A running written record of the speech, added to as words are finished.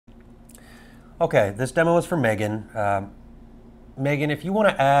Okay, this demo is for Megan. Megan, if you want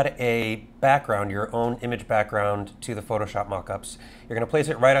to add a background, your own image background to the Photoshop mockups, you're going to place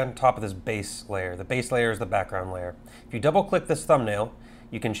it right on top of this base layer. The base layer is the background layer. If you double click this thumbnail,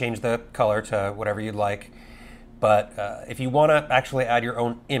 you can change the color to whatever you'd like. But if you want to actually add your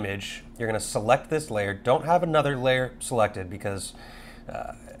own image, you're going to select this layer. Don't have another layer selected because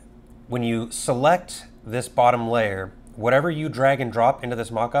when you select this bottom layer, whatever you drag and drop into this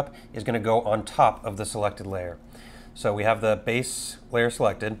mockup is going to go on top of the selected layer. So we have the base layer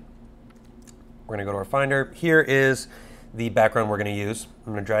selected. We're going to go to our Finder. Here is the background we're going to use.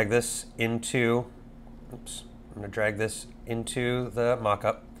 I'm going to drag this into, the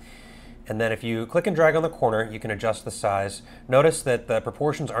mockup. And then if you click and drag on the corner, you can adjust the size. Notice that the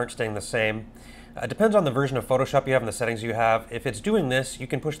proportions aren't staying the same. It depends on the version of Photoshop you have and the settings you have. If it's doing this, you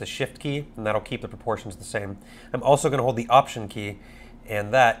can push the Shift key, and that'll keep the proportions the same. I'm also going to hold the Option key,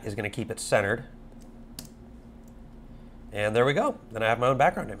 and that is going to keep it centered. And there we go. Then I have my own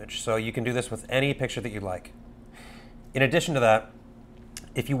background image. So you can do this with any picture that you like. In addition to that,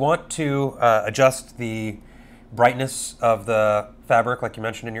 if you want to adjust the brightness of the fabric, like you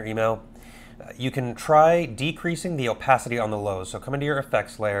mentioned in your email, you can try decreasing the opacity on the lows. So come into your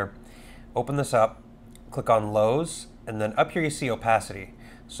effects layer, open this up, click on lows, and then up here you see opacity.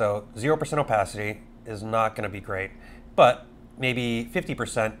 So 0% opacity is not going to be great, but maybe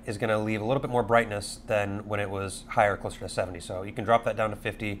 50% is going to leave a little bit more brightness than when it was higher, closer to 70. So you can drop that down to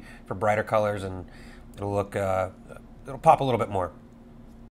 50 for brighter colors, and it'll look, it'll pop a little bit more.